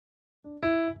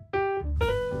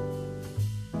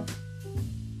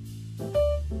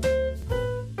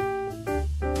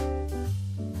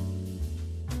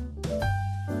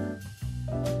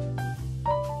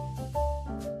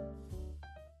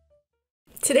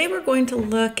Today we're going to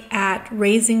look at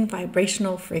raising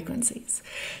vibrational frequencies.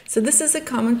 So this is a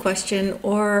common question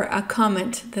or a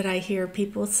comment that I hear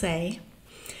people say.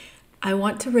 I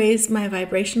want to raise my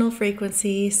vibrational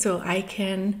frequency so I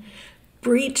can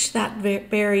breach that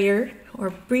barrier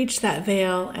or breach that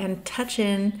veil and touch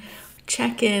in,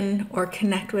 check in, or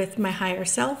connect with my higher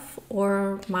self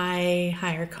or my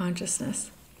higher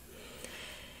consciousness.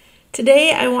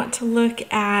 Today I want to look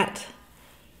at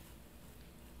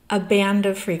a band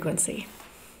of frequency.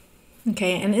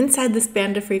 Okay, and inside this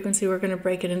band of frequency, we're going to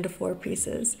break it into 4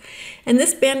 pieces. And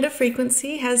this band of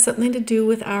frequency has something to do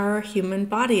with our human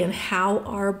body and how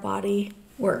our body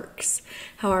works,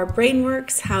 how our brain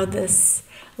works, how this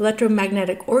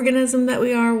electromagnetic organism that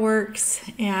we are works,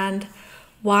 and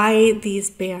why these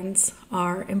bands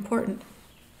are important.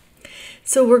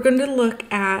 So we're going to look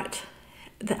at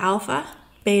the alpha,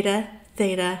 beta,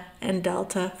 theta, and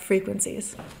delta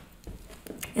frequencies.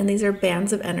 And these are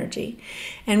bands of energy.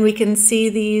 And we can see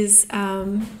these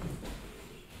bands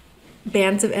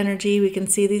of energy, we can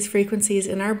see these frequencies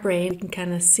in our brain. We can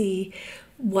kind of see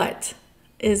what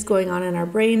is going on in our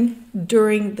brain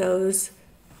during those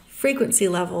frequency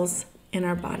levels in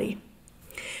our body.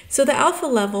 So the alpha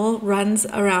level runs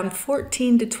around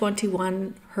 14 to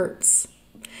 21 hertz.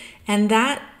 And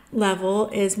that level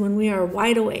is when we are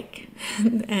wide awake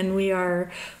and we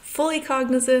are fully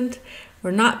cognizant. We're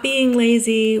not being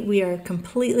lazy, we are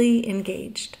completely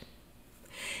engaged.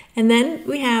 And then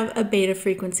we have a beta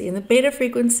frequency, and the beta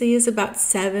frequency is about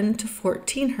 7 to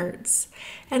 14 hertz.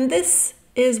 And this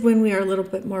is when we are a little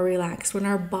bit more relaxed, when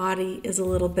our body is a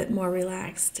little bit more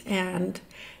relaxed, and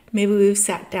maybe we've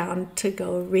sat down to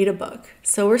go read a book.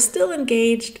 So we're still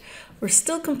engaged, we're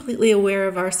still completely aware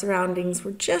of our surroundings,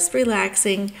 we're just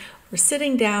relaxing, we're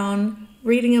sitting down,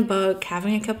 reading a book,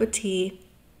 having a cup of tea.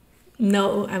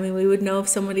 We would know if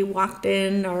somebody walked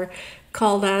in or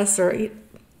called us, or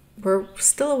we're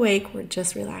still awake, we're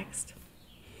just relaxed.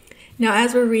 Now,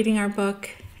 as we're reading our book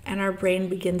and our brain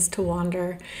begins to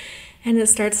wander and it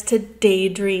starts to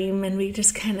daydream and we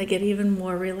just kind of get even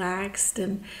more relaxed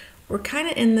and we're kind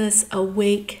of in this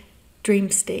awake dream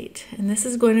state. And this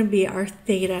is going to be our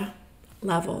theta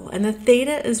level. And the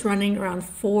theta is running around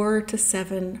 4 to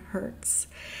 7 hertz.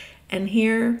 And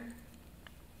here,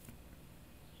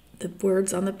 the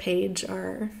words on the page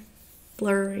are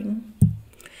blurring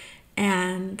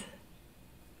and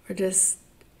we're just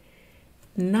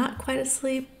not quite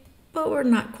asleep, but we're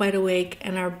not quite awake,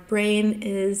 and our brain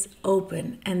is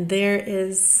open, and there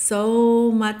is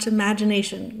so much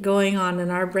imagination going on in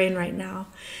our brain right now.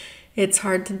 It's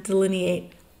hard to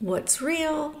delineate what's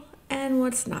real and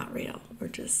what's not real. We're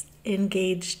just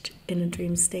engaged in a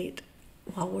dream state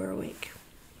while we're awake.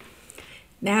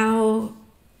 Now,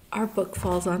 our book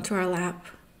falls onto our lap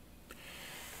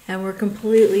and we're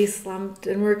completely slumped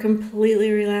and we're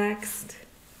completely relaxed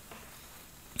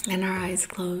and our eyes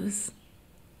close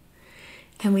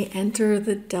and we enter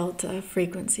the delta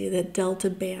frequency, the delta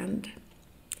band.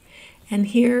 And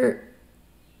here,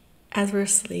 as we're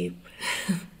asleep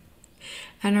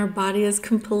and our body is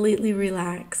completely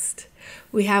relaxed,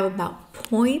 we have about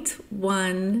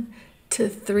 0.1 to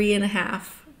 3.5,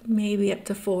 maybe up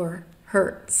to 4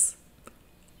 hertz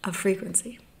of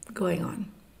frequency going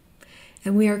on.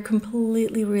 And we are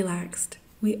completely relaxed.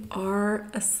 We are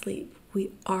asleep.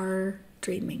 We are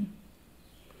dreaming.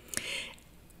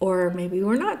 Or maybe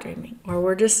we're not dreaming, or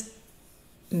we're just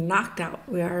knocked out.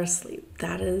 We are asleep.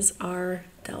 That is our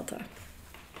delta.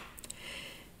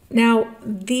 Now,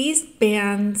 these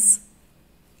bands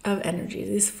of energy,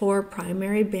 these 4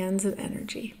 primary bands of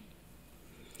energy,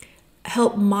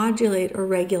 help modulate or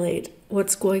regulate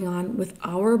what's going on with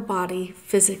our body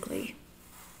physically.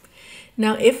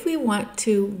 Now, if we want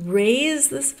to raise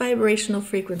this vibrational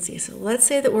frequency, so let's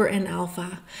say that we're in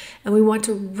alpha and we want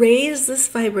to raise this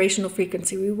vibrational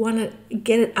frequency, we want to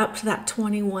get it up to that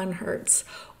 21 hertz,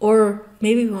 or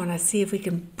maybe we want to see if we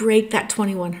can break that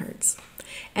 21 hertz.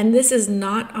 And this is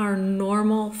not our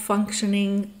normal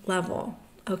functioning level,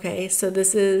 okay? So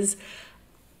this is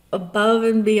above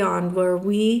and beyond where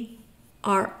we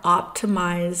are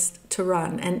optimized to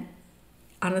run. And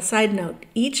on a side note,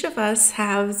 each of us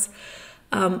has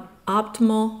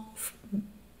optimal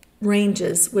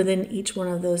ranges within each one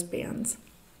of those bands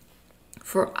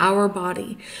for our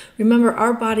body. Remember,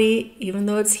 our body, even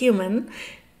though it's human,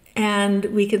 and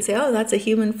we can say, oh, that's a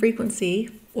human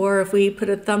frequency, or if we put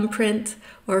a thumbprint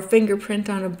or a fingerprint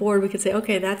on a board, we could say,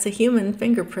 okay, that's a human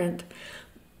fingerprint.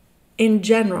 In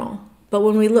general, But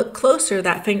when we look closer,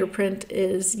 that fingerprint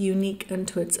is unique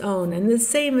unto its own. And the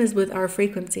same is with our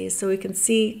frequencies. So we can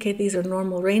see, okay, these are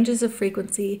normal ranges of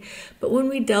frequency. But when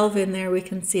we delve in there, we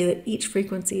can see that each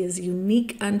frequency is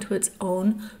unique unto its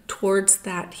own towards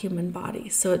that human body.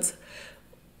 So it's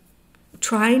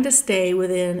trying to stay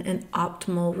within an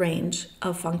optimal range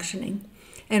of functioning.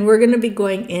 And we're going to be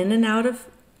going in and out of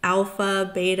alpha,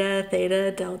 beta,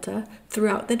 theta, delta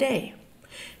throughout the day.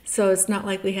 So it's not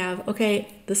like we have,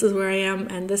 okay, this is where I am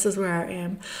and this is where I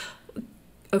am.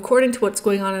 According to what's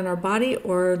going on in our body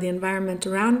or the environment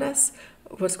around us,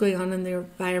 what's going on in the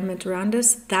environment around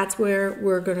us, that's where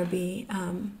we're going to be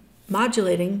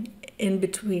modulating in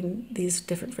between these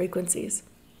different frequencies.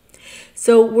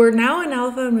 So we're now in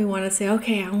alpha and we want to say,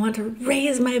 okay, I want to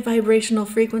raise my vibrational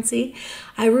frequency.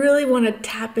 I really want to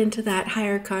tap into that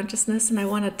higher consciousness and I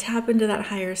want to tap into that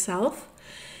higher self.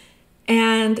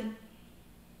 And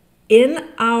in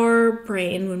our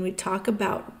brain, when we talk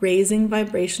about raising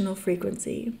vibrational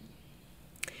frequency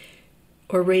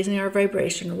or raising our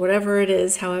vibration or whatever it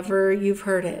is, however you've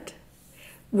heard it,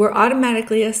 we're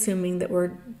automatically assuming that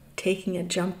we're taking a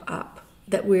jump up,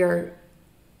 that we are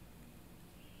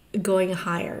going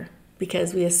higher,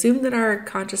 because we assume that our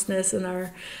consciousness and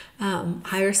our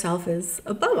higher self is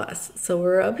above us. So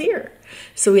we're up here.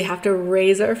 So we have to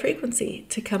raise our frequency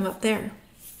to come up there.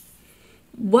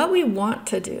 What we want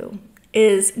to do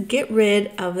is get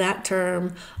rid of that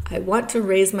term, I want to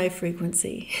raise my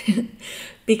frequency.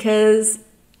 Because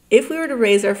if we were to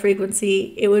raise our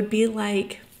frequency, it would be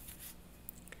like,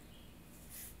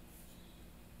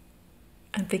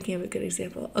 I'm thinking of a good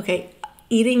example. Okay,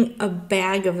 eating a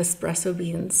bag of espresso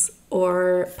beans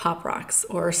or Pop Rocks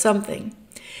or something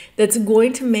that's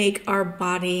going to make our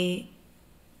body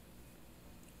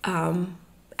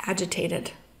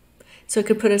agitated. So it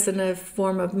could put us in a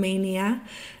form of mania.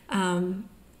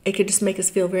 It could just make us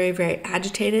feel very, very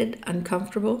agitated,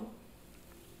 uncomfortable,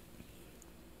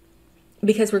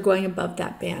 because we're going above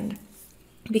that band.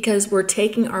 Because we're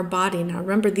taking our body. Now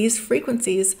remember, these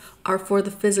frequencies are for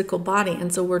the physical body.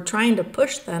 And so we're trying to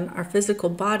push then our physical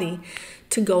body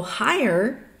to go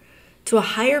higher, to a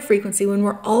higher frequency when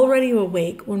we're already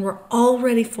awake, when we're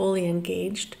already fully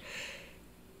engaged,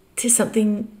 to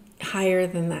something higher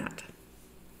than that.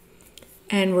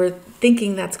 And we're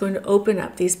thinking that's going to open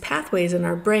up these pathways in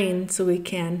our brain so we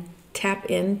can tap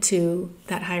into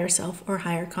that higher self or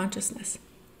higher consciousness.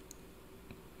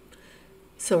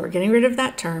 So we're getting rid of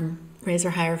that term, raise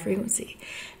our higher frequency.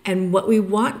 And what we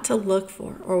want to look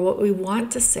for, or what we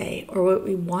want to say, or what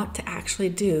we want to actually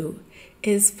do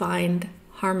is find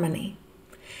harmony.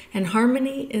 And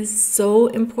harmony is so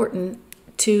important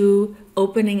to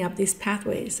opening up these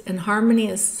pathways. And harmony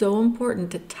is so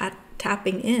important to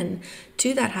tapping in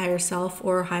to that higher self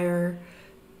or higher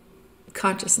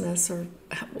consciousness, or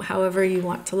however you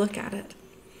want to look at it.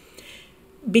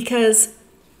 Because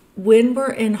when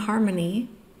we're in harmony,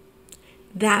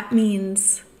 that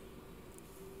means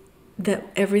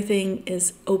that everything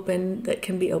is open that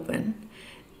can be open.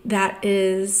 That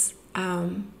is,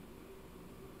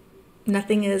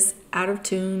 nothing is out of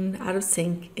tune, out of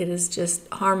sync. It is just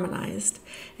harmonized.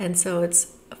 And so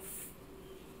it's,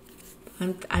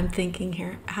 I'm thinking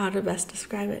here how to best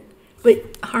describe it.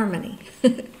 Wait, harmony.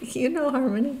 You know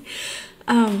harmony.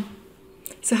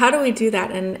 So how do we do that?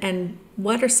 And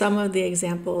what are some of the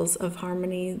examples of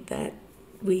harmony that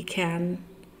we can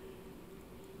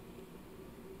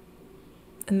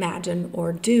imagine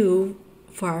or do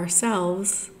for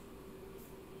ourselves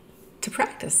to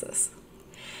practice this?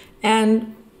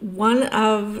 And one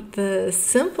of the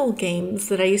simple games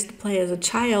that I used to play as a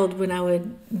child when I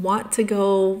would want to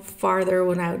go farther,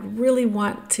 when I would really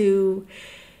want to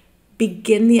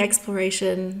begin the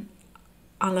exploration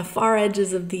on the far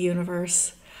edges of the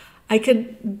universe, I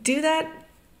could do that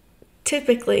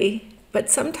typically, but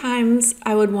sometimes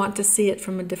I would want to see it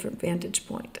from a different vantage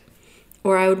point,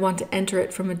 or I would want to enter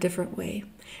it from a different way.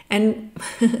 And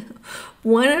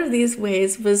one of these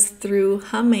ways was through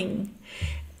humming.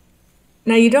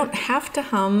 Now, you don't have to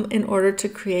hum in order to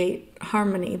create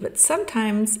harmony, but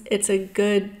sometimes it's a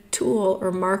good tool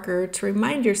or marker to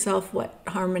remind yourself what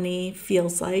harmony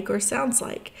feels like or sounds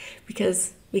like,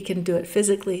 because we can do it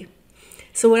physically.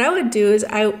 So what I would do is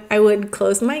I would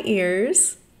close my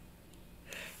ears,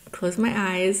 close my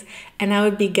eyes, and I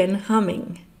would begin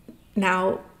humming.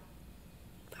 Now,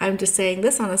 I'm just saying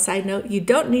this on a side note, you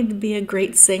don't need to be a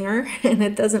great singer, and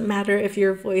it doesn't matter if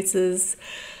your voice is,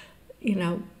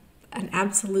 an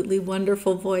absolutely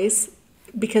wonderful voice,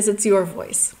 because it's your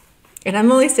voice. And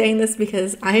I'm only saying this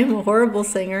because I am a horrible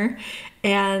singer,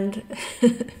 and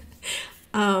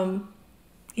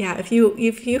Yeah, if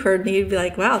you heard me, you'd be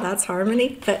like, wow, that's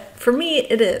harmony. But for me,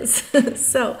 it is.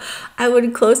 So I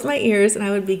would close my ears and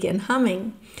I would begin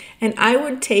humming. And I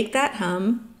would take that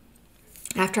hum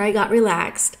after I got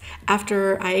relaxed,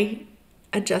 after I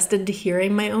adjusted to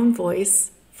hearing my own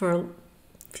voice for a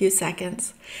few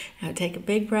seconds. I would take a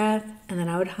big breath and then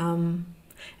I would hum.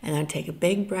 And I'd take a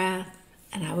big breath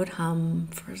and I would hum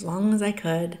for as long as I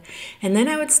could. And then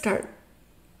I would start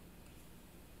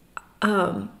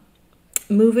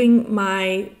moving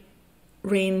my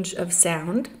range of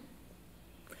sound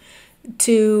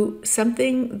to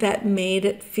something that made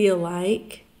it feel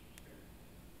like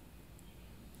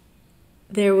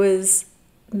there was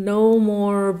no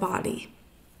more body.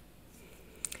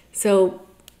 So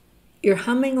you're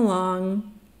humming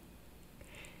along,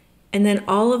 and then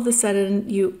all of a sudden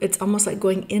it's almost like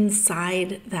going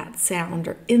inside that sound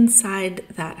or inside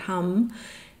that hum,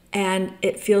 and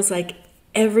it feels like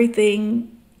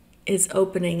everything is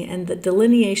opening, and the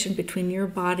delineation between your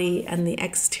body and the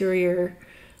exterior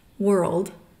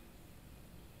world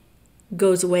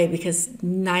goes away because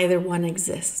neither one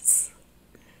exists.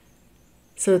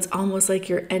 So it's almost like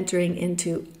you're entering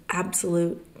into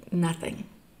absolute nothing.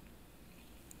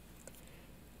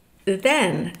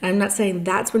 Then, I'm not saying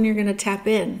that's when you're going to tap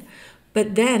in,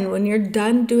 but then when you're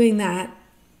done doing that,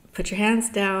 put your hands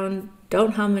down,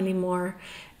 don't hum anymore,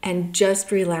 and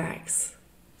just relax.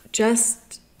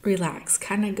 Just relax,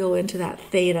 kind of go into that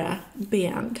theta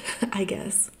band, I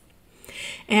guess.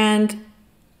 And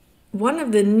one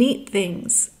of the neat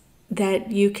things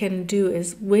that you can do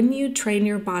is when you train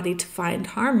your body to find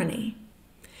harmony,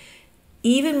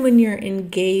 even when you're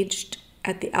engaged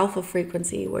at the alpha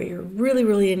frequency where you're really,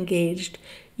 really engaged,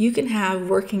 you can have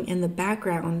working in the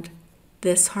background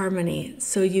this harmony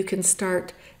so you can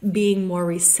start being more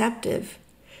receptive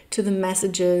to the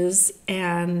messages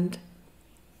and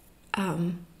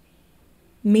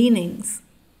meanings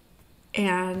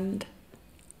and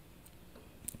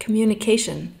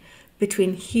communication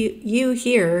between you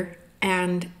here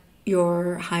and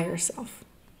your higher self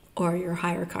or your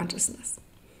higher consciousness.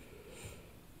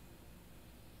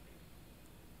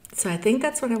 So I think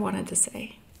that's what I wanted to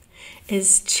say,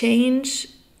 is change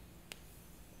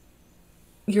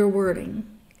your wording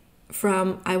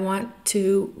from I want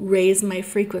to raise my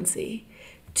frequency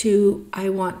to I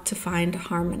want to find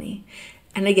harmony.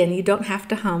 And again, you don't have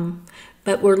to hum,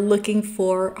 but we're looking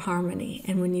for harmony.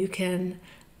 And when you can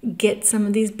get some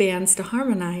of these bands to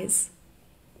harmonize,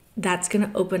 that's going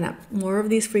to open up more of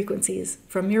these frequencies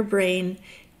from your brain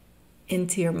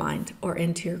into your mind or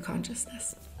into your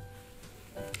consciousness.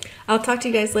 I'll talk to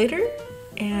you guys later,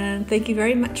 and thank you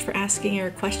very much for asking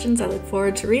your questions. I look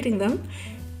forward to reading them,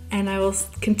 and I will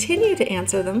continue to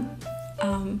answer them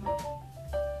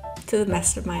to the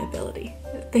best of my ability.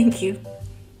 Thank you.